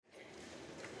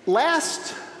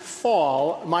Last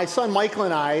fall, my son Michael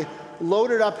and I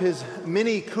loaded up his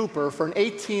Mini Cooper for an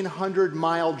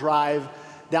 1,800-mile drive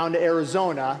down to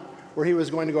Arizona, where he was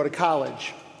going to go to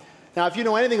college. Now, if you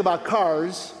know anything about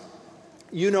cars,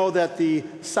 you know that the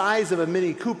size of a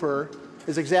Mini Cooper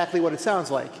is exactly what it sounds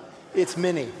like. It's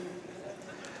mini.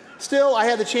 Still, I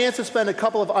had the chance to spend a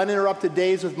couple of uninterrupted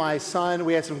days with my son.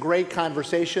 We had some great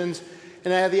conversations,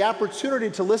 and I had the opportunity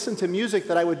to listen to music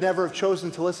that I would never have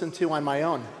chosen to listen to on my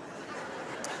own.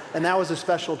 And that was a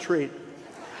special treat.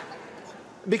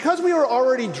 Because we were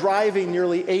already driving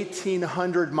nearly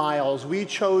 1,800 miles, we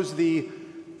chose the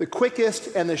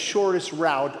quickest and the shortest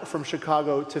route from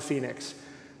Chicago to Phoenix.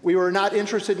 We were not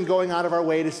interested in going out of our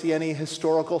way to see any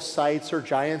historical sites or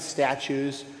giant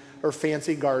statues or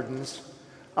fancy gardens.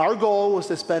 Our goal was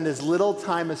to spend as little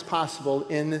time as possible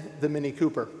in the Mini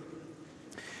Cooper.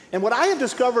 And what I have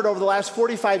discovered over the last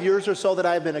 45 years or so that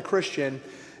I've been a Christian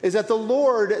is that the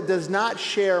Lord does not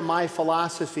share my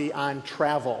philosophy on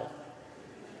travel.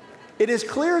 It is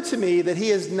clear to me that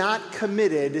He is not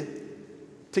committed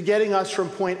to getting us from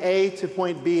point A to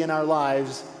point B in our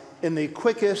lives in the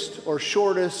quickest or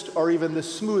shortest or even the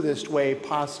smoothest way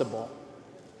possible.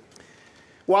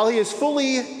 While He is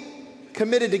fully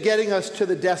committed to getting us to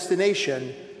the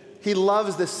destination, He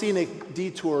loves the scenic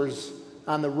detours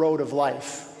on the road of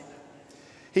life.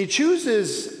 He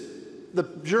chooses the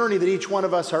journey that each one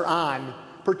of us are on,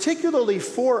 particularly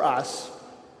for us,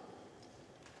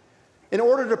 in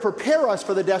order to prepare us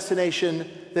for the destination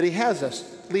that He has us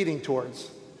leading towards.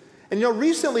 And you know,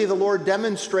 recently the Lord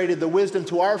demonstrated the wisdom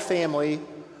to our family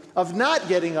of not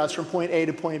getting us from point A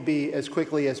to point B as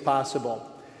quickly as possible.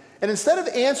 And instead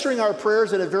of answering our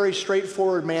prayers in a very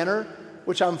straightforward manner,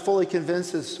 which I'm fully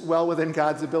convinced is well within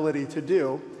God's ability to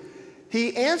do,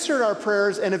 He answered our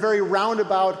prayers in a very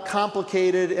roundabout,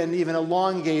 complicated, and even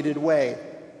elongated way.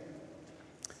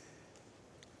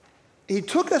 He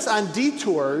took us on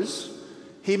detours.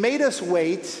 He made us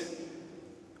wait.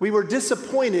 We were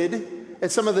disappointed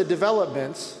at some of the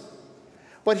developments,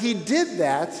 but He did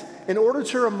that in order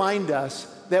to remind us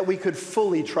that we could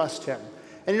fully trust Him.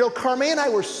 And you know, Carme and I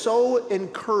were so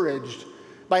encouraged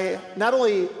by not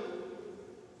only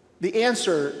the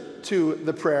answer to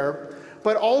the prayer,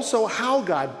 but also how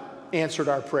God answered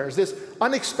our prayers, this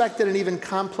unexpected and even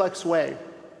complex way.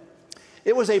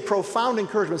 It was a profound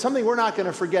encouragement, something we're not going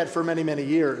to forget for many, many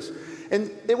years. And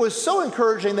it was so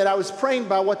encouraging that I was praying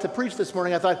about what to preach this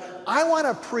morning. I thought, I want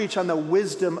to preach on the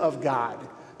wisdom of God,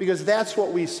 because that's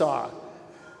what we saw.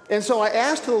 And so I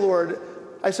asked the Lord,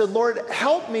 I said, Lord,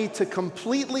 help me to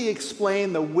completely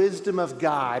explain the wisdom of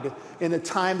God in the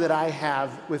time that I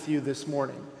have with you this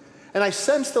morning. And I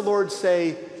sensed the Lord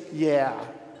say, yeah,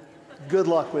 good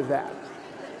luck with that.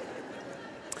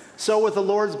 So with the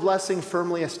Lord's blessing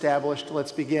firmly established,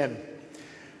 let's begin.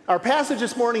 Our passage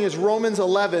this morning is Romans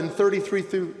 11, 33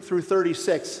 through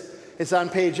 36. It's on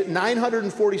page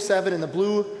 947 in the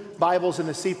blue Bibles in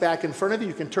the seat back in front of you.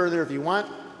 You can turn there if you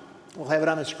want. We'll have it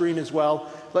on the screen as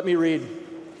well. Let me read.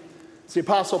 It's the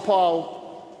Apostle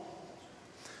Paul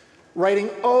writing,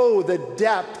 "Oh, the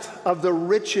depth of the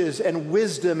riches and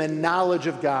wisdom and knowledge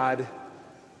of God.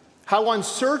 How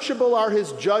unsearchable are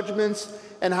His judgments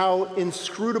and how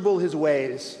inscrutable His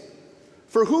ways.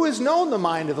 For who has known the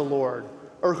mind of the Lord?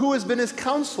 Or who has been His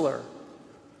counselor?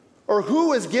 Or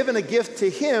who has given a gift to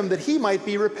Him that He might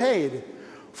be repaid?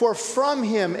 For from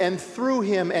Him and through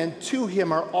Him and to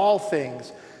Him are all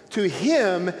things. To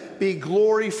Him be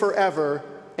glory forever.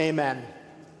 Amen."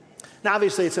 Now,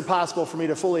 obviously, it's impossible for me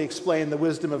to fully explain the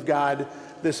wisdom of God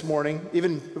this morning.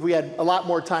 Even if we had a lot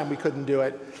more time, we couldn't do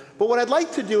it. But what I'd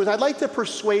like to do is I'd like to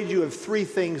persuade you of three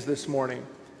things this morning.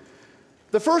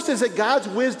 The first is that God's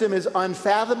wisdom is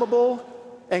unfathomable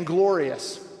and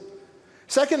glorious.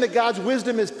 Second, that God's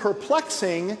wisdom is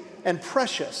perplexing and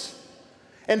precious.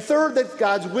 And third, that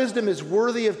God's wisdom is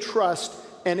worthy of trust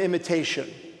and imitation.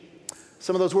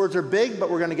 Some of those words are big,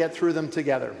 but we're going to get through them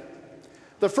together.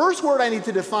 The first word I need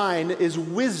to define is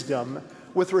wisdom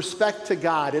with respect to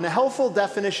God. And a helpful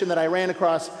definition that I ran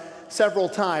across several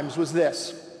times was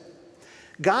this: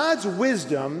 God's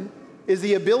wisdom is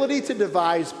the ability to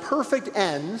devise perfect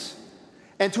ends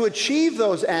and to achieve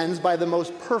those ends by the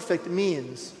most perfect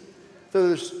means. So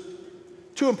there's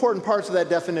two important parts of that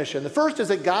definition. The first is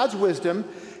that God's wisdom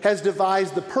has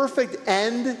devised the perfect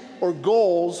end or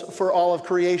goals for all of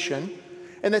creation.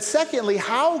 And that secondly,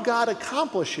 how God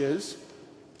accomplishes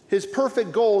His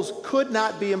perfect goals could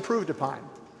not be improved upon.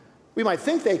 We might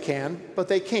think they can, but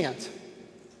they can't.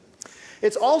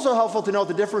 It's also helpful to note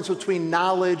the difference between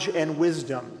knowledge and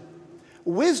wisdom.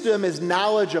 Wisdom is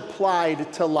knowledge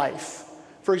applied to life.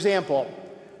 For example,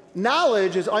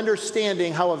 Knowledge is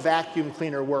understanding how a vacuum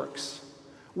cleaner works.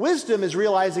 Wisdom is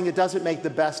realizing it doesn't make the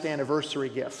best anniversary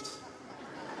gift.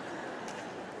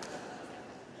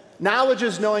 Knowledge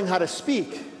is knowing how to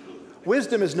speak.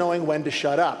 Wisdom is knowing when to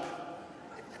shut up.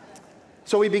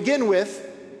 So we begin with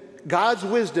God's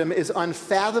wisdom is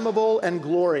unfathomable and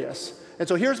glorious. And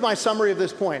so here's my summary of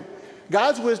this point.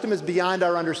 God's wisdom is beyond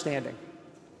our understanding.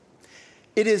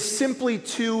 It is simply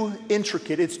too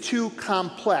intricate. It's too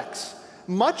complex.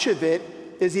 Much of it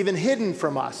is even hidden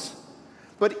from us.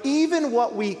 But even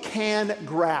what we can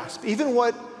grasp, even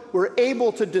what we're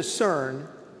able to discern,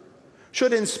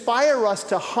 should inspire us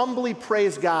to humbly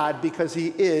praise God because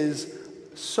he is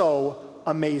so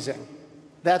amazing.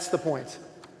 That's the point.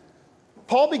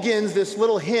 Paul begins this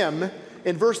little hymn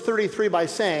in verse 33 by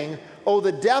saying, "Oh,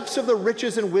 the depths of the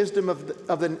riches and wisdom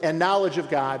and knowledge of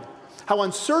God. How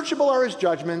unsearchable are his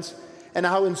judgments and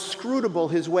how inscrutable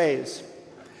his ways."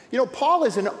 You know, Paul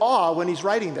is in awe when he's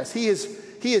writing this. He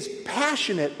is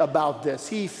passionate about this.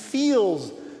 He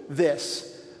feels this.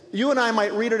 You and I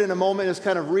might read it in a moment, just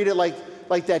kind of read it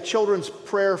like that children's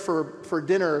prayer for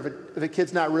dinner if a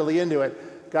kid's not really into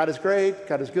it. God is great,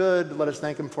 God is good, let us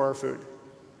thank him for our food.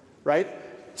 Right?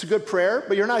 It's a good prayer,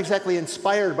 but you're not exactly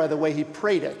inspired by the way he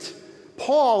prayed it.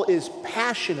 Paul is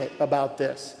passionate about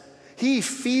this. He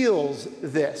feels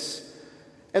this.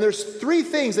 And there's three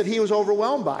things that he was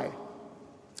overwhelmed by.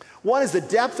 One is the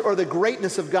depth or the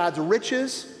greatness of God's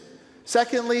riches.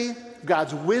 Secondly,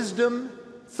 God's wisdom.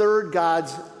 Third,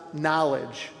 God's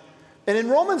knowledge. And in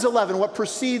Romans 11, what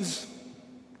precedes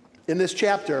in this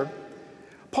chapter,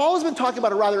 Paul has been talking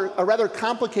about a rather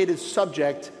complicated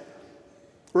subject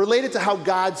related to how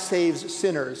God saves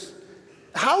sinners.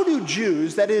 How do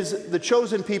Jews, that is the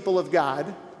chosen people of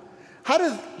God, how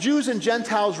do Jews and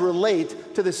Gentiles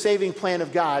relate to the saving plan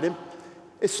of God? And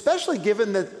especially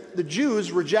given that the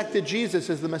Jews rejected Jesus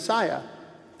as the Messiah.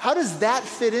 How does that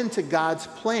fit into God's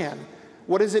plan?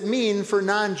 What does it mean for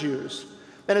non-Jews?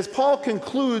 And as Paul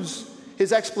concludes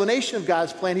his explanation of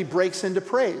God's plan, he breaks into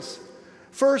praise.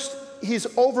 First, he's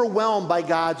overwhelmed by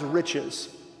God's riches.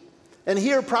 And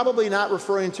here, probably not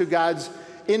referring to God's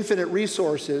infinite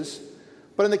resources,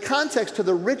 but in the context to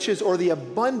the riches or the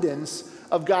abundance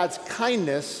of God's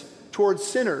kindness towards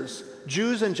sinners,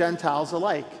 Jews and Gentiles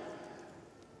alike.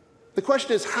 The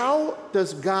question is, how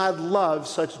does God love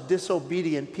such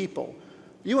disobedient people?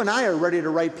 You and I are ready to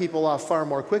write people off far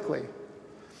more quickly.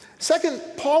 Second,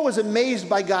 Paul was amazed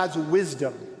by God's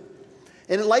wisdom.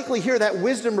 And likely here that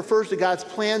wisdom refers to God's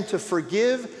plan to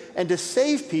forgive and to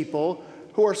save people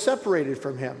who are separated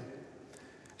from him.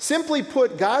 Simply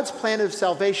put, God's plan of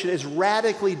salvation is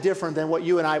radically different than what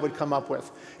you and I would come up with.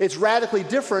 It's radically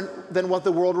different than what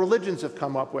the world religions have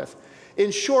come up with.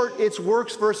 In short, it's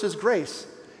works versus grace.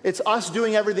 It's us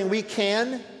doing everything we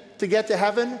can to get to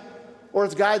heaven, or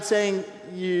it's God saying,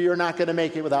 you're not going to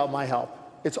make it without my help.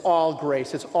 It's all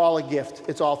grace. It's all a gift.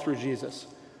 It's all through Jesus.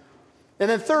 And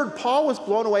then third, Paul was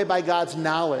blown away by God's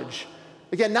knowledge.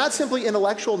 Again, not simply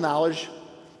intellectual knowledge,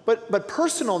 but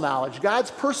personal knowledge. God's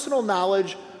personal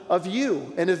knowledge of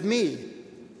you and of me.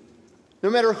 No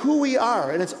matter who we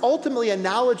are. And it's ultimately a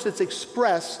knowledge that's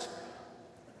expressed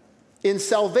in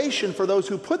salvation for those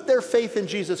who put their faith in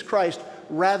Jesus Christ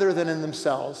rather than in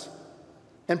themselves.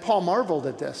 And Paul marveled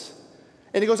at this.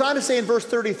 And he goes on to say in verse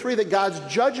 33 that God's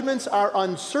judgments are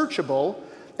unsearchable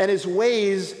and his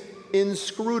ways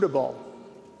inscrutable.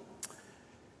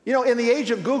 You know, in the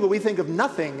age of Google, we think of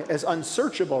nothing as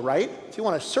unsearchable, right? If you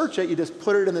want to search it, you just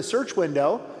put it in the search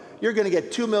window. You're going to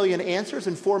get 2 million answers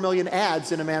and 4 million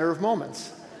ads in a matter of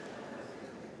moments.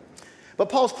 But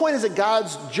Paul's point is that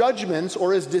God's judgments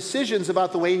or his decisions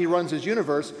about the way he runs his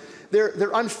universe,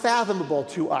 they're unfathomable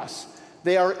to us.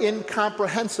 They are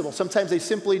incomprehensible. Sometimes they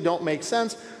simply don't make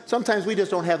sense. Sometimes we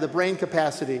just don't have the brain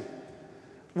capacity.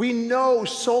 We know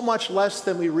so much less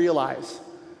than we realize.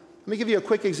 Let me give you a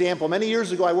quick example. Many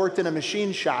years ago, I worked in a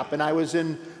machine shop, and I was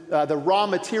in the raw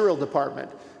material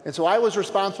department. And so I was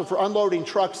responsible for unloading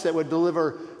trucks that would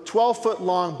deliver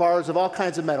 12-foot-long bars of all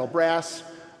kinds of metal, brass,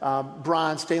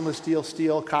 bronze, stainless steel,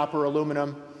 steel, copper,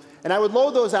 aluminum. And I would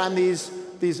load those on these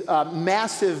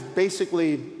massive,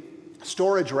 basically,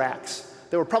 storage racks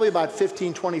that were probably about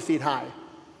 15, 20 feet high.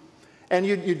 And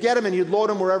you'd get them and you'd load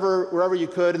them wherever you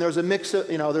could. And there was a mix of,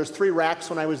 there's 3 racks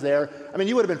when I was there. I mean,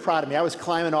 you would have been proud of me. I was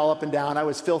climbing all up and down. I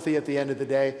was filthy at the end of the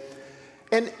day.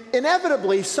 And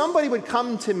inevitably, somebody would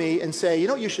come to me and say, you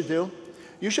know what you should do?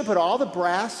 You should put all the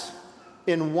brass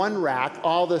in one rack,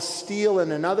 all the steel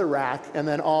in another rack, and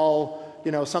then all,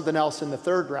 something else in the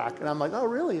third rack. And I'm like, oh,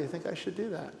 really? I think I should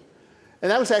do that.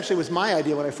 And that was my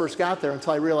idea when I first got there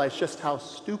until I realized just how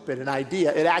stupid an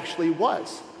idea it actually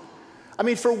was. I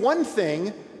mean, for one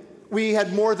thing, we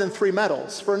had more than 3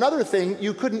 metals. For another thing,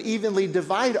 you couldn't evenly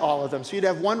divide all of them. So you'd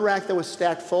have one rack that was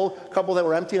stacked full, a couple that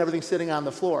were empty, and everything sitting on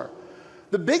the floor.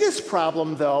 The biggest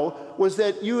problem, though, was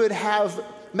that you would have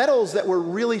metals that were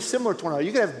really similar to one another.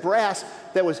 You could have brass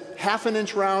that was 1/2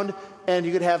 inch round, and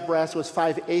you could have brass that was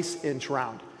 5/8 inch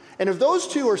round. And if those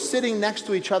two are sitting next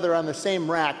to each other on the same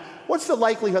rack, what's the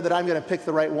likelihood that I'm going to pick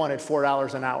the right one at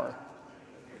 $4 an hour?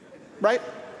 Right?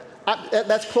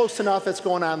 That's close enough. That's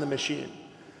going on in the machine.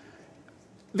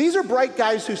 These are bright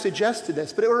guys who suggested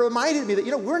this, but it reminded me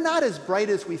that, we're not as bright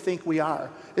as we think we are,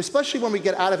 especially when we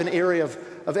get out of an area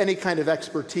of any kind of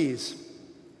expertise.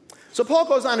 So Paul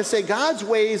goes on to say, God's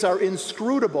ways are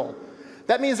inscrutable.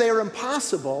 That means they are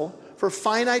impossible for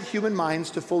finite human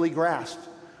minds to fully grasp.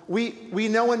 We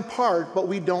know in part, but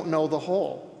we don't know the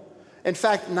whole. In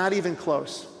fact, not even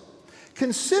close.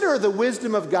 Consider the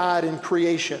wisdom of God in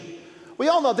creation. We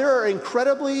all know there are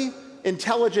incredibly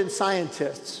intelligent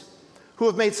scientists who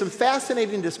have made some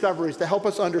fascinating discoveries to help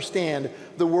us understand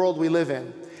the world we live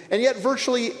in. And yet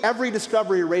virtually every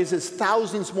discovery raises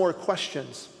thousands more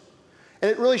questions.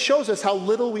 And it really shows us how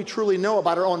little we truly know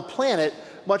about our own planet,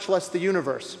 much less the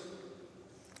universe.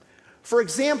 For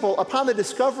example, upon the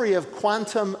discovery of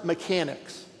quantum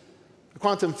mechanics,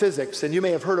 quantum physics, and you may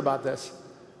have heard about this,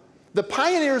 the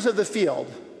pioneers of the field,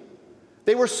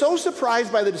 they were so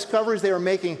surprised by the discoveries they were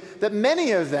making that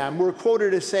many of them were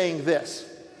quoted as saying this: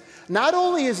 not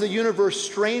only is the universe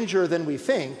stranger than we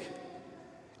think,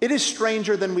 it is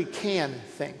stranger than we can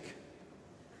think.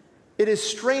 It is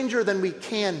stranger than we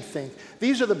can think.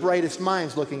 These are the brightest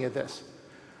minds looking at this.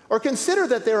 Or consider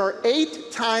that there are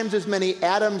 8 times as many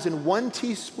atoms in 1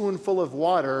 teaspoonful of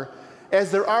water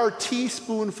as there are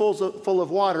teaspoonfuls full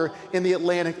of water in the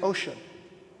Atlantic Ocean.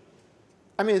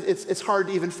 I mean, it's hard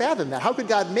to even fathom that. How could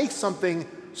God make something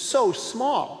so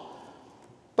small?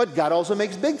 But God also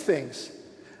makes big things.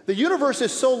 The universe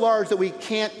is so large that we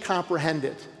can't comprehend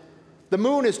it. The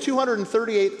moon is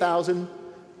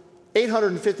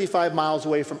 238,855 miles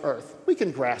away from Earth. We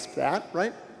can grasp that,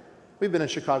 right? We've been in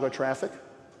Chicago traffic.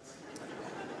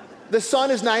 The sun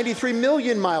is 93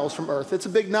 million miles from Earth. It's a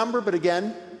big number, but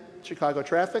again, Chicago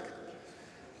traffic.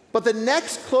 But the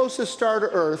next closest star to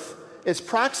Earth is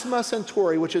Proxima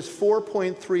Centauri, which is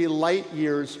 4.3 light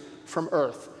years from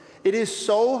Earth. It is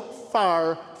so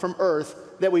far from Earth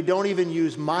that we don't even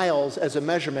use miles as a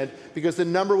measurement because the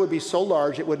number would be so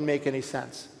large it wouldn't make any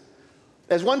sense.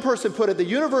 As one person put it, the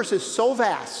universe is so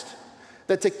vast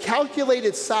that to calculate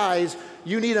its size,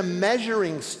 you need a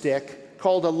measuring stick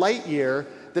called a light year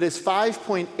that is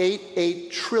 5.88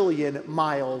 trillion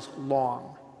miles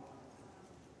long.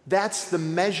 That's the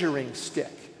measuring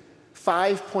stick,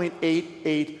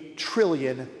 5.88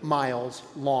 trillion miles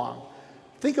long.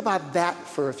 Think about that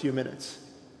for a few minutes.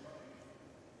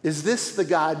 Is this the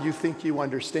God you think you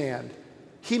understand?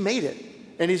 He made it,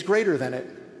 and he's greater than it.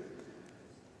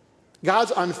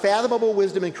 God's unfathomable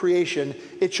wisdom in creation,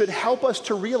 it should help us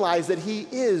to realize that he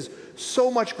is so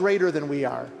much greater than we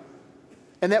are,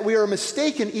 and that we are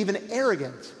mistaken, even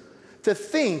arrogant, to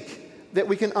think that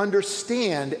we can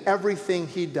understand everything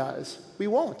he does. We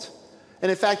won't. And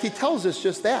in fact, he tells us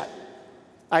just that.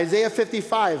 Isaiah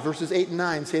 55, verses 8 and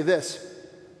 9 say this: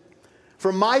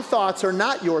 "For my thoughts are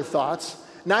not your thoughts,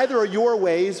 neither are your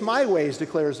ways my ways,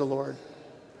 declares the Lord.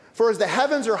 For as the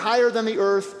heavens are higher than the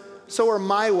earth, so are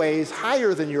my ways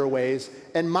higher than your ways,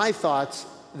 and my thoughts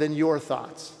than your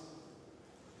thoughts."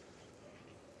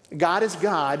 God is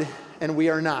God, and we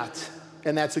are not,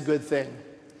 and that's a good thing.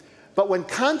 But when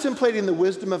contemplating the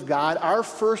wisdom of God, our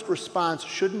first response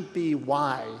shouldn't be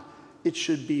why. It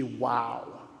should be wow.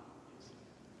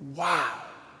 Wow.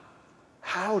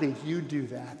 How did you do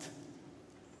that?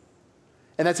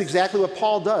 And that's exactly what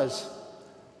Paul does.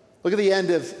 Look at the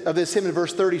end of this hymn in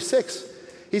verse 36.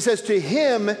 He says, "To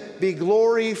him be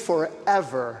glory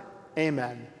forever.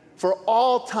 Amen." For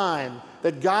all time,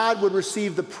 that God would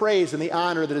receive the praise and the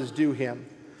honor that is due him.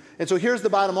 And so here's the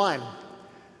bottom line.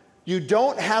 You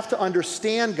don't have to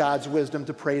understand God's wisdom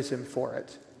to praise him for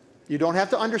it. You don't have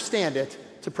to understand it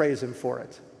to praise him for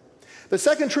it. The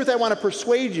second truth I want to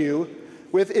persuade you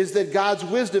with is that God's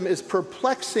wisdom is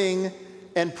perplexing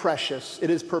and precious.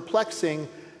 It is perplexing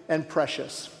and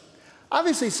precious.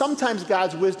 Obviously, sometimes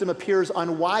God's wisdom appears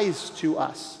unwise to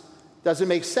us. Doesn't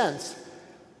make sense.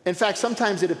 In fact,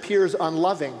 sometimes it appears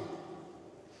unloving.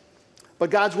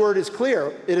 But God's word is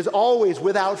clear. It is always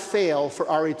without fail for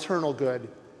our eternal good.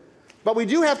 But we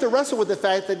do have to wrestle with the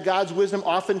fact that God's wisdom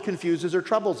often confuses or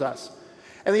troubles us.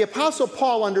 And the Apostle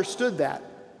Paul understood that.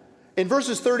 In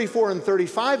verses 34 and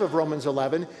 35 of Romans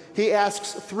 11, he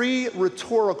asks 3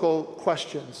 rhetorical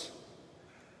questions.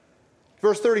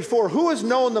 Verse 34, who has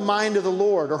known the mind of the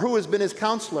Lord, or who has been his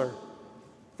counselor?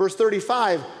 Verse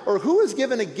 35, or who has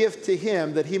given a gift to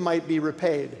him that he might be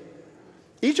repaid?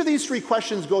 Each of these three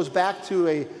questions goes back to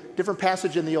a different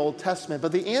passage in the Old Testament,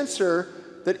 but the answer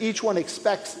that each one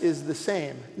expects is the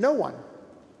same. No one.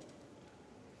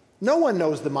 No one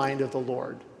knows the mind of the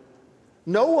Lord.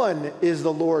 No one is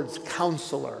the Lord's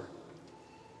counselor.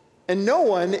 And no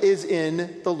one is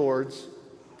in the Lord's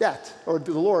debt, or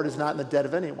the Lord is not in the debt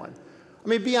of anyone. I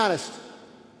mean, be honest.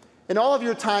 In all of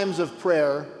your times of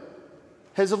prayer,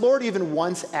 has the Lord even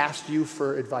once asked you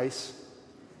for advice?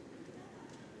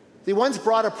 He once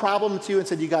brought a problem to you and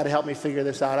said, you got to help me figure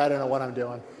this out. I don't know what I'm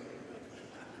doing.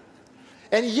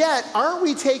 And yet, aren't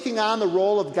we taking on the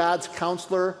role of God's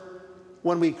counselor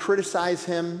when we criticize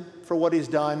him for what he's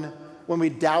done, when we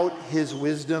doubt his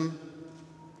wisdom?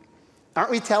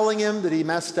 Aren't we telling him that he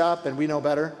messed up and we know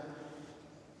better?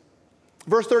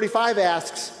 Verse 35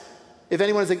 asks if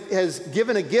anyone has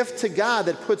given a gift to God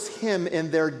that puts him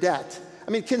in their debt.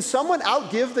 I mean, can someone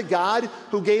outgive the God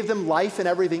who gave them life and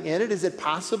everything in it? Is it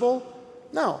possible?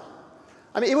 No.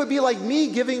 I mean, it would be like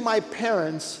me giving my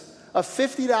parents a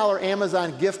 $50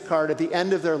 Amazon gift card at the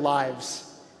end of their lives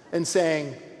and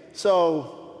saying,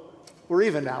 so we're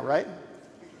even now, right?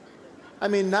 I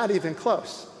mean, not even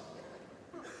close.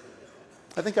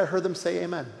 I think I heard them say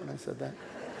amen when I said that.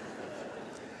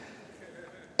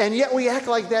 And yet we act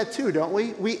like that too, don't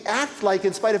we? We act like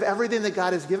in spite of everything that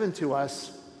God has given to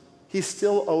us, he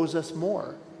still owes us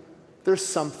more. There's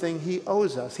something he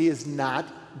owes us. He has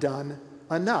not done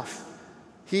enough.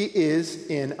 He is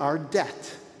in our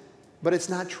debt. But it's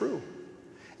not true.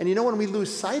 And you know, when we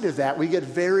lose sight of that, we get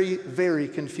very, very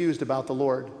confused about the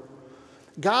Lord.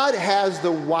 God has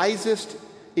the wisest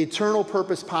eternal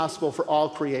purpose possible for all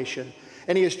creation.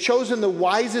 And he has chosen the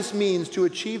wisest means to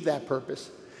achieve that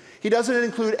purpose. He doesn't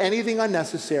include anything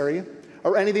unnecessary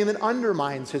or anything that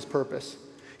undermines his purpose.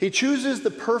 He chooses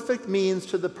the perfect means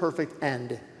to the perfect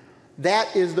end.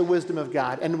 That is the wisdom of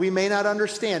God. And we may not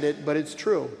understand it, but it's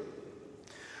true.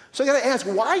 So I got to ask,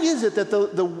 why is it that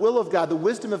the will of God, the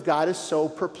wisdom of God is so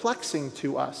perplexing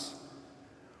to us?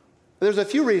 There's a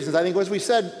few reasons. I think, as we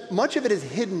said, much of it is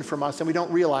hidden from us and we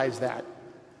don't realize that.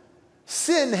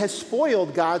 Sin has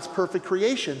spoiled God's perfect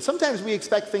creation. Sometimes we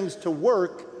expect things to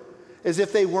work as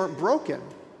if they weren't broken,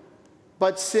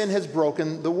 but sin has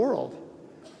broken the world.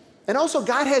 And also,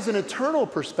 God has an eternal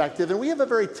perspective, and we have a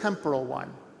very temporal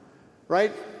one,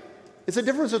 right? It's a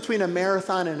difference between a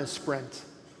marathon and a sprint.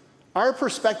 Our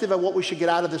perspective of what we should get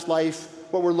out of this life,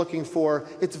 what we're looking for,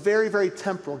 it's very, very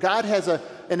temporal. God has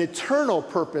an eternal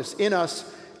purpose in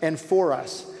us and for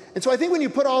us. And so I think when you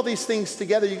put all these things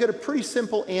together, you get a pretty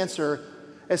simple answer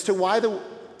as to why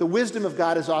the wisdom of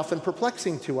God is often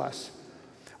perplexing to us.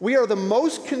 We are the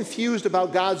most confused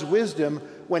about God's wisdom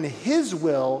when his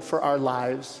will for our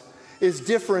lives is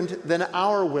different than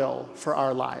our will for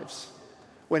our lives.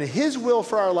 When his will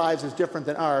for our lives is different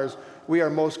than ours, we are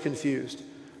most confused.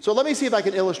 So let me see if I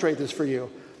can illustrate this for you.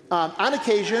 On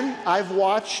occasion, I've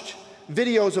watched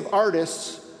videos of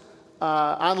artists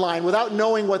online without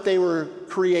knowing what they were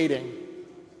creating.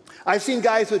 I've seen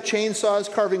guys with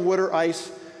chainsaws carving wood or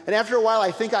ice, and after a while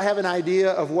I think I have an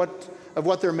idea of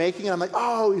what they're making, and I'm like,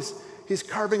 oh, he's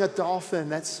carving a dolphin.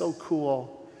 That's so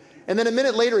cool. And then a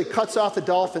minute later, he cuts off the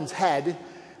dolphin's head,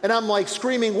 and I'm like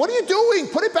screaming, what are you doing?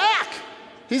 Put it back.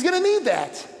 He's going to need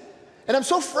that. And I'm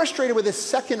so frustrated with this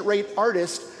second-rate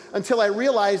artist until I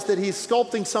realize that he's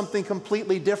sculpting something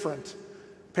completely different,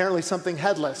 apparently something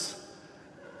headless.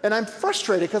 And I'm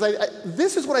frustrated because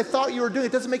this is what I thought you were doing.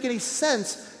 It doesn't make any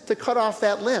sense to cut off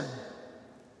that limb.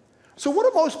 So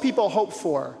what do most people hope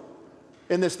for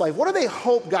in this life? What do they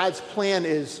hope God's plan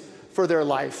is for their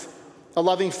life? A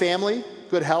loving family,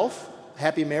 good health,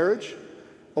 happy marriage,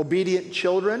 obedient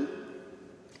children,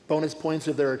 bonus points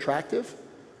if they're attractive,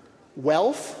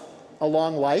 wealth, a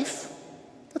long life.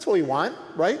 That's what we want,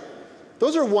 right?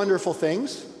 Those are wonderful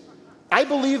things. I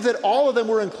believe that all of them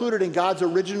were included in God's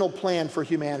original plan for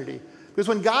humanity. Because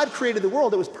when God created the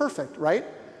world, it was perfect, right?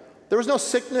 There was no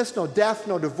sickness, no death,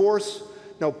 no divorce,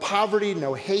 no poverty,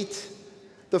 no hate.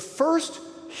 The first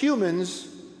humans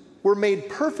were made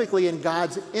perfectly in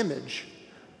God's image,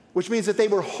 which means that they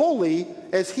were holy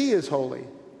as he is holy.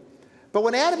 But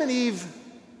when Adam and Eve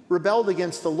rebelled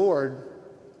against the Lord,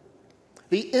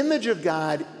 the image of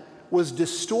God was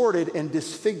distorted and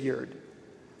disfigured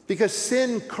because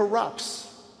sin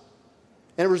corrupts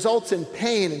and it results in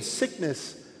pain and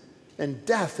sickness and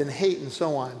death and hate and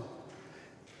so on.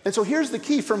 And so here's the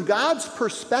key. From God's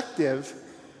perspective,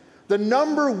 the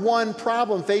number one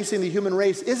problem facing the human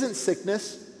race isn't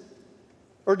sickness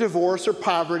or divorce or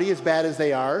poverty, as bad as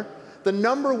they are. the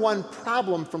number one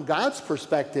problem from God's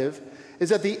perspective is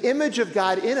that the image of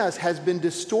God in us has been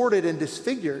distorted and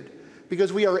disfigured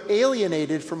because we are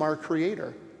alienated from our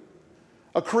Creator.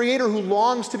 A Creator who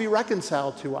longs to be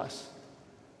reconciled to us,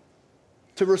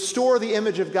 to restore the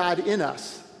image of God in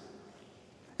us.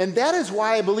 And that is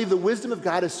why I believe the wisdom of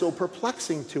God is so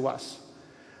perplexing to us.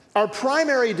 Our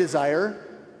primary desire,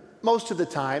 most of the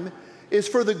time, is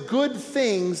for the good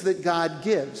things that God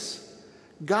gives.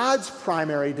 God's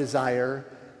primary desire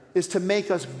is to make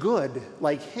us good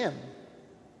like Him.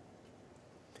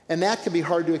 And that can be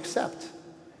hard to accept.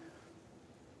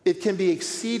 It can be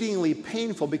exceedingly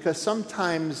painful because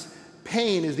sometimes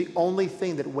pain is the only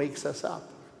thing that wakes us up.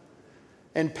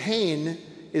 And pain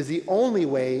is the only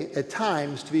way at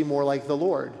times to be more like the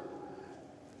Lord.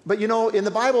 But you know, in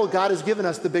the Bible, God has given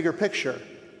us the bigger picture.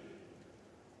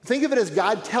 Think of it as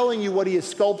God telling you what He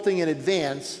is sculpting in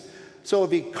advance. So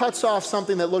if He cuts off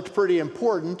something that looked pretty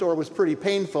important or was pretty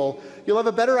painful, you'll have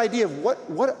a better idea of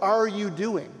what are you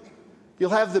doing?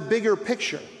 You'll have the bigger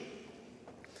picture.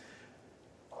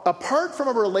 Apart from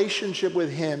a relationship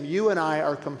with Him, you and I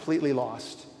are completely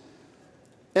lost.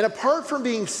 And apart from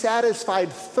being satisfied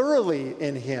thoroughly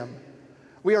in Him,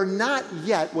 we are not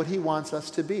yet what He wants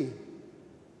us to be.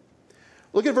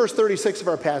 Look at verse 36 of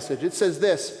our passage. It says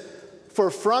this, "For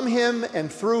from Him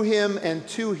and through Him and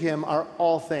to Him are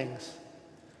all things."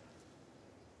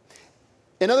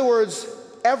 In other words,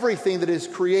 everything that is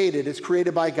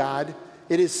created by God.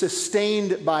 It is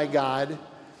sustained by God.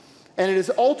 And it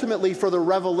is ultimately for the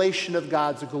revelation of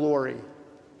God's glory.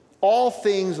 All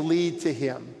things lead to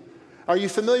Him. Are you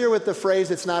familiar with the phrase,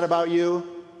 "It's not about you"?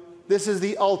 This is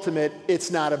the ultimate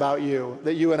 "it's not about you"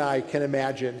 that you and I can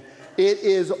imagine. It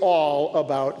is all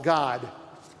about God.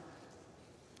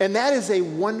 And that is a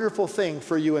wonderful thing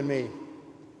for you and me.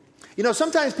 You know,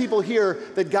 sometimes people hear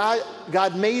that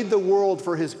God made the world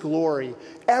for His glory.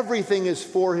 Everything is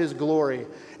for His glory.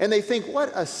 And they think,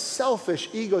 what a selfish,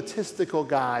 egotistical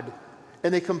God.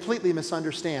 And they completely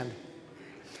misunderstand.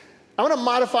 I want to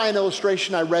modify an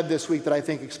illustration I read this week that I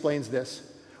think explains this.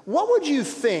 What would you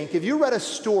think if you read a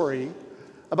story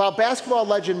about basketball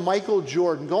legend Michael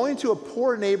Jordan going to a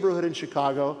poor neighborhood in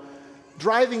Chicago,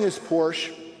 driving his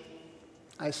Porsche?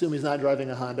 I assume he's not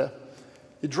driving a Honda.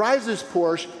 He drives his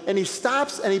Porsche, and he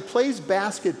stops and he plays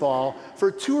basketball for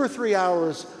 2 or 3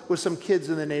 hours with some kids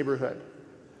in the neighborhood.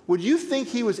 Would you think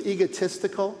he was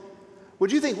egotistical?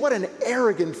 Would you think, what an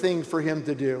arrogant thing for him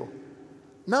to do?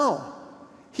 No.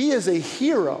 He is a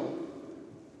hero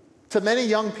to many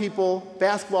young people,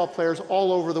 basketball players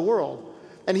all over the world.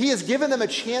 And he has given them a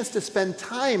chance to spend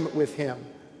time with him.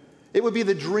 It would be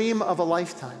the dream of a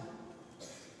lifetime.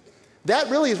 That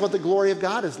really is what the glory of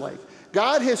God is like.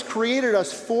 God has created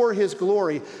us for His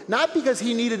glory, not because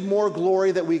He needed more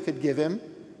glory that we could give Him,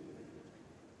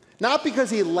 not because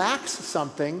He lacks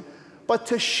something, but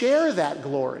to share that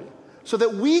glory so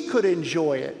that we could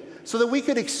enjoy it, so that we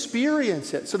could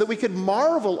experience it, so that we could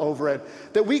marvel over it,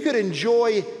 that we could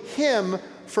enjoy Him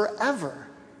forever.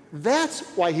 That's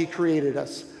why He created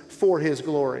us, for His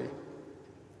glory.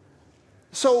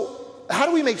 So, how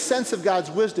do we make sense of God's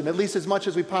wisdom, at least as much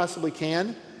as we possibly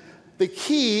can? The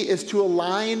key is to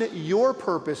align your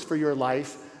purpose for your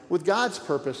life with God's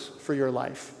purpose for your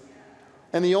life.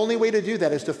 And the only way to do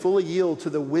that is to fully yield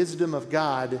to the wisdom of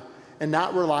God and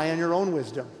not rely on your own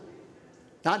wisdom.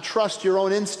 Not trust your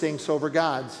own instincts over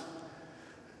God's.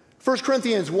 1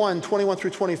 Corinthians 1, 21 through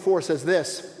 24 says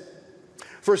this,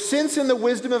 "For since in the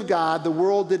wisdom of God the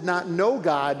world did not know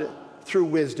God through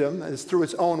wisdom, that is, through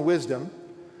its own wisdom,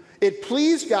 it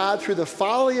pleased God through the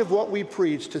folly of what we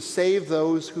preach to save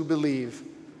those who believe.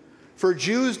 For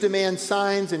Jews demand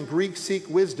signs and Greeks seek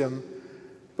wisdom,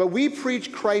 but we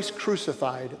preach Christ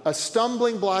crucified, a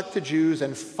stumbling block to Jews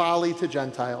and folly to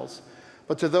Gentiles.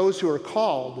 But to those who are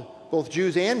called, both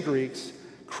Jews and Greeks,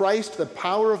 Christ the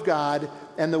power of God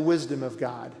and the wisdom of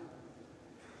God."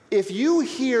 If you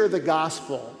hear the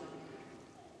gospel,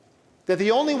 that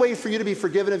the only way for you to be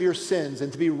forgiven of your sins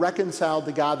and to be reconciled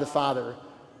to God the Father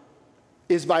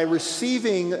is by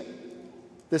receiving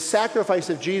the sacrifice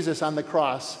of Jesus on the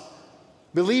cross,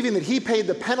 believing that He paid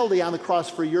the penalty on the cross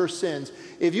for your sins,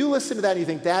 if you listen to that and you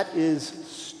think that is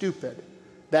stupid,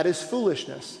 that is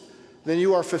foolishness, then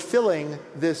you are fulfilling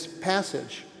this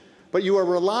passage. But you are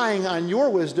relying on your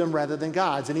wisdom rather than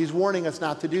God's, and He's warning us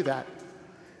not to do that.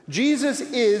 Jesus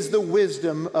is the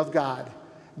wisdom of God,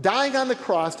 dying on the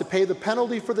cross to pay the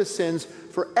penalty for the sins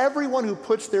for everyone who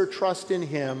puts their trust in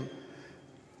Him,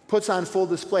 puts on full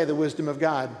display the wisdom of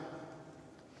God.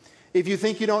 If you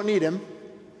think you don't need Him,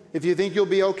 if you think you'll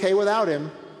be okay without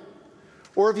Him,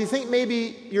 Or if you think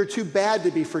maybe you're too bad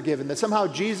to be forgiven, that somehow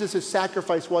Jesus'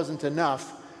 sacrifice wasn't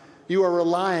enough, you are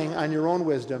relying on your own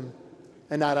wisdom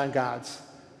and not on God's.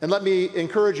 And let me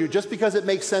encourage you, just because it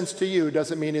makes sense to you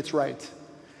doesn't mean it's right.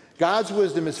 God's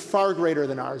wisdom is far greater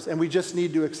than ours, and we just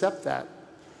need to accept that.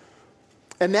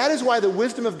 And that is why the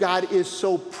wisdom of God is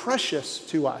so precious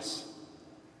to us.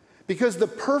 Because the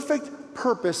perfect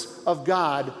purpose of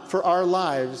God for our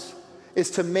lives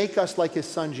is to make us like his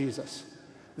son Jesus.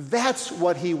 That's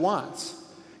what he wants.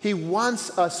 He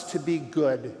wants us to be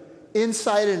good,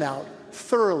 inside and out,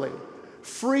 thoroughly,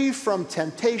 free from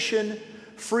temptation,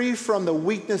 free from the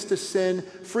weakness to sin,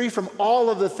 free from all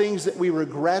of the things that we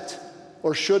regret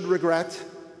or should regret.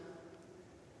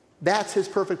 That's his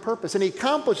perfect purpose. And he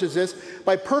accomplishes this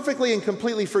by perfectly and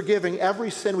completely forgiving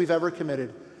every sin we've ever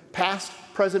committed. Past,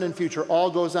 present, and future, all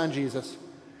goes on Jesus.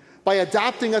 By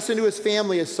adopting us into his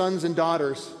family as sons and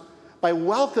daughters. By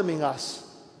welcoming us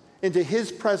into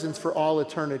his presence for all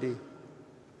eternity.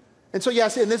 And so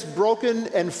yes, in this broken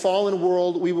and fallen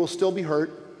world, we will still be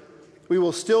hurt. We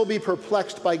will still be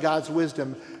perplexed by God's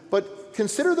wisdom. But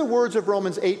consider the words of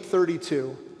Romans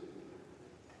 8:32.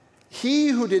 He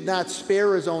who did not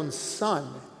spare his own son,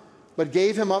 but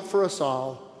gave him up for us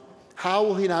all, how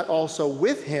will he not also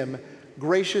with him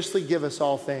graciously give us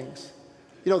all things?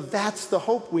 You know, that's the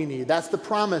hope we need. That's the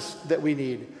promise that we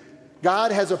need.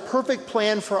 God has a perfect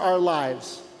plan for our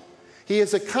lives. He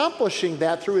is accomplishing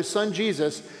that through his son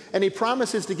Jesus, and he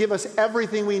promises to give us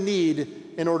everything we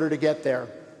need in order to get there.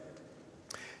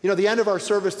 You know, at the end of our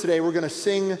service today, we're going to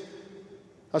sing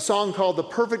a song called The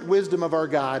Perfect Wisdom of Our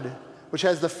God, which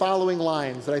has the following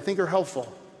lines that I think are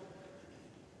helpful.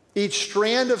 Each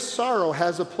strand of sorrow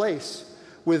has a place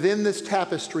within this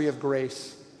tapestry of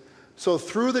grace. So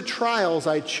through the trials,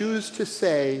 I choose to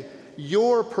say,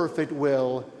 your perfect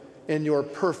will in your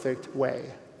perfect way.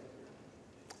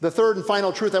 The third and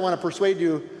final truth I want to persuade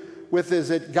you with is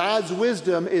that God's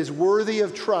wisdom is worthy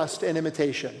of trust and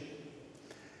imitation.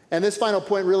 And this final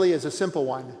point really is a simple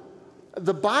one.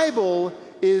 The Bible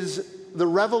is the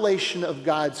revelation of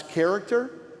God's character,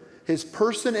 his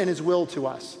person, and his will to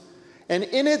us. And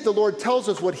in it, the Lord tells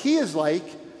us what he is like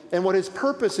and what his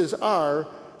purposes are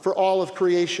for all of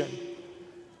creation.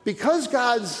 Because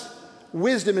God's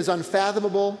wisdom is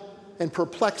unfathomable and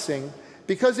perplexing,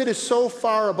 because it is so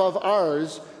far above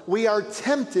ours, we are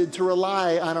tempted to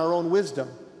rely on our own wisdom.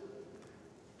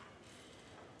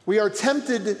 We are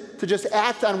tempted to just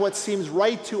act on what seems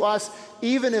right to us,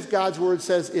 even if God's word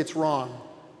says it's wrong.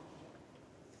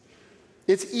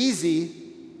 It's easy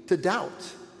to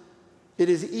doubt. It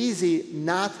is easy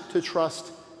not to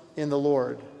trust in the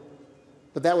Lord.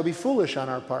 But that would be foolish on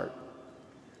our part.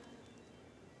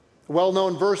 A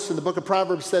well-known verse in the book of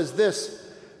Proverbs says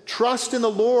this: trust in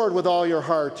the Lord with all your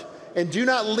heart, and do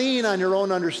not lean on your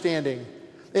own understanding.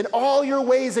 In all your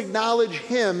ways acknowledge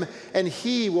him, and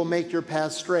he will make your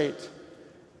path straight.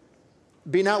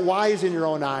 Be not wise in your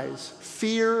own eyes.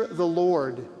 Fear the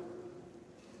Lord,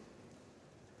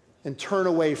 and turn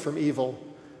away from evil.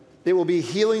 It will be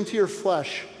healing to your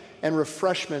flesh and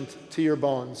refreshment to your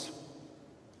bones.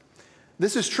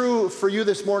 This is true for you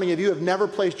this morning if you have never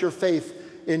placed your faith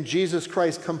in Jesus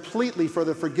Christ completely for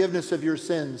the forgiveness of your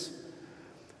sins.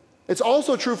 It's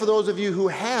also true for those of you who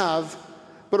have,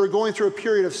 but are going through a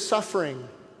period of suffering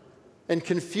and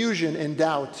confusion and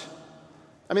doubt.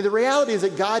 I mean, the reality is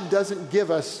that God doesn't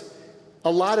give us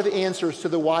a lot of answers to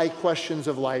the why questions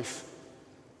of life.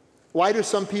 Why do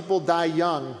some people die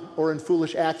young or in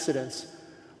foolish accidents?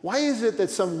 Why is it that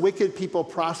some wicked people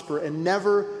prosper and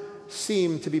never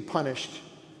seem to be punished?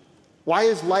 Why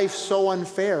is life so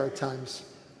unfair at times?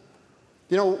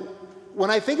 You know, when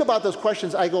I think about those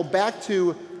questions, I go back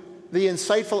to the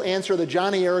insightful answer that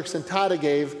Johnny Erickson Tada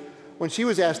gave when she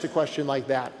was asked a question like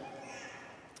that.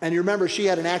 And you remember she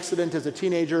had an accident as a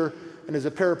teenager and is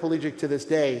a paraplegic to this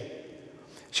day.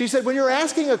 She said, when you're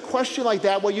asking a question like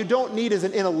that, what you don't need is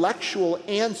an intellectual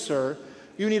answer.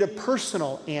 You need a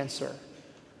personal answer.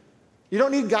 You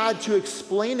don't need God to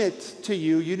explain it to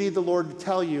you. You need the Lord to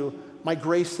tell you, my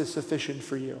grace is sufficient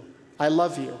for you. I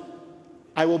love you.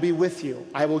 I will be with you.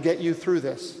 I will get you through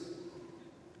this.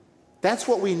 That's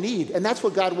what we need, and that's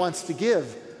what God wants to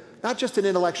give. Not just an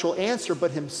intellectual answer,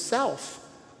 but himself.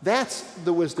 That's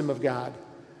the wisdom of God.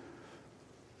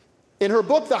 In her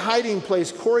book, The Hiding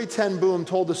Place, Corrie ten Boom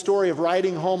told the story of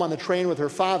riding home on the train with her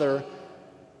father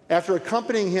after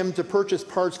accompanying him to purchase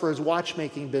parts for his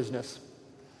watchmaking business.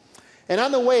 And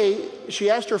on the way, she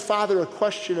asked her father a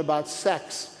question about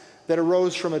sex that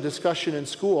arose from a discussion in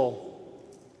school.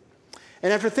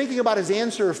 And after thinking about his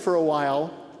answer for a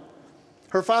while,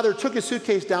 her father took his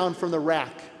suitcase down from the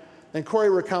rack. And Corrie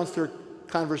recounts her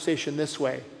conversation this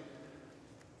way.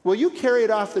 "Will you carry it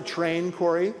off the train,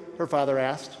 Corey?" her father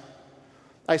asked.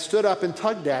 I stood up and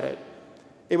tugged at it.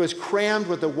 It was crammed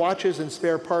with the watches and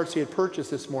spare parts he had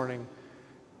purchased this morning.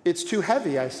 "It's too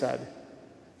heavy," I said.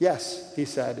 "Yes," he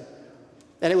said.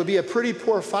 And it would be a pretty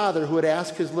poor father who would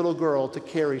ask his little girl to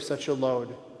carry such a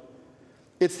load.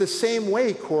 It's the same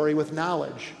way, Corey, with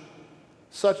knowledge.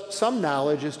 Some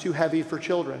knowledge is too heavy for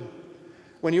children.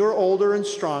 When you are older and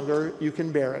stronger, you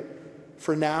can bear it.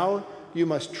 For now, you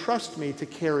must trust me to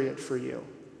carry it for you.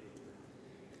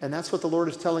 And that's what the Lord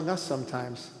is telling us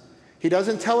sometimes. He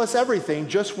doesn't tell us everything,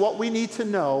 just what we need to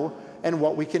know and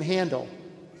what we can handle.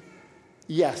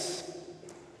 Yes,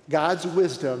 God's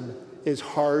wisdom is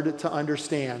hard to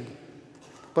understand,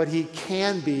 but he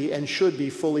can be and should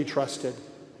be fully trusted.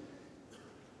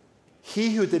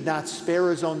 He who did not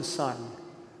spare his own son,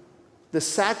 the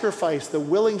sacrifice, the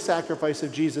willing sacrifice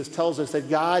of Jesus tells us that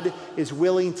God is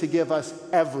willing to give us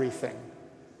everything.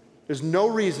 There's no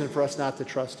reason for us not to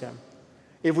trust him.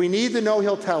 If we need to know,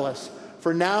 he'll tell us.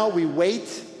 For now, we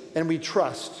wait and we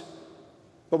trust.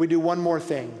 But we do one more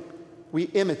thing. We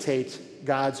imitate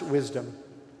God's wisdom.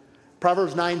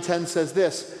 Proverbs 9:10 says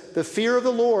this, "The fear of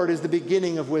the Lord is the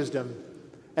beginning of wisdom,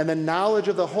 and the knowledge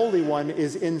of the Holy One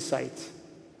is insight."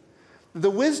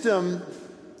 The wisdom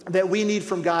that we need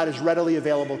from God is readily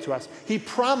available to us. He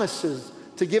promises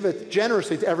to give it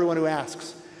generously to everyone who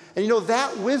asks. And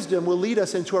that wisdom will lead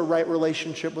us into a right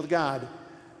relationship with God.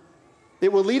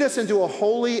 It will lead us into a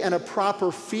holy and a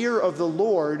proper fear of the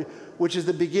Lord, which is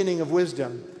the beginning of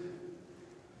wisdom.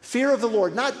 Fear of the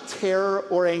Lord, not terror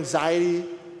or anxiety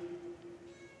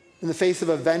in the face of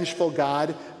a vengeful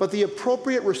God, but the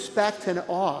appropriate respect and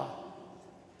awe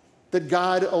that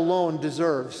God alone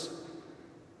deserves.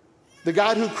 The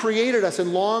God who created us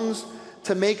and longs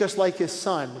to make us like his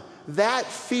Son. That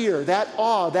fear, that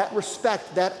awe, that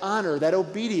respect, that honor, that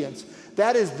obedience,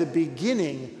 that is the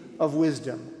beginning of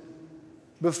wisdom.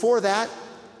 Before that,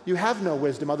 you have no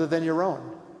wisdom other than your own.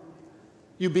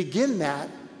 You begin that,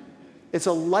 it's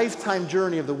a lifetime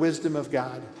journey of the wisdom of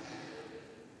God.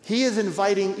 He is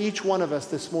inviting each one of us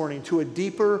this morning to a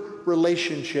deeper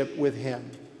relationship with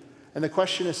him. And the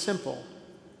question is simple.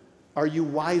 Are you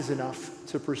wise enough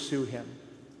to pursue him?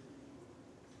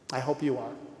 I hope you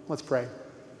are. Let's pray.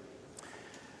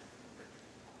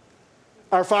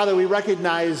 Our Father, we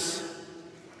recognize,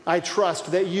 I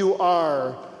trust, that you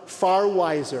are far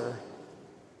wiser,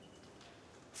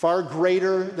 far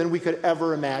greater than we could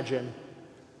ever imagine.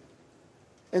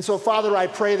 And so, Father, I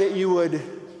pray that you would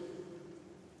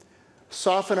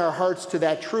soften our hearts to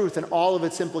that truth and all of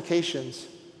its implications.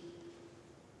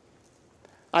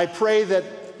 I pray that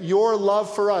your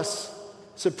love for us,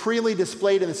 supremely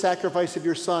displayed in the sacrifice of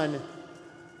your Son,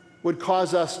 would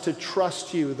cause us to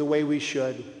trust you the way we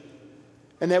should,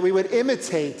 and that we would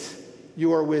imitate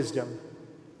your wisdom,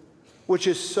 which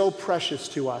is so precious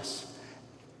to us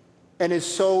and is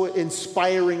so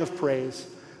inspiring of praise.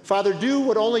 Father, do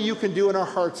what only you can do in our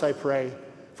hearts, I pray,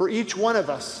 for each one of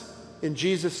us. In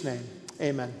Jesus' name,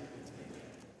 amen.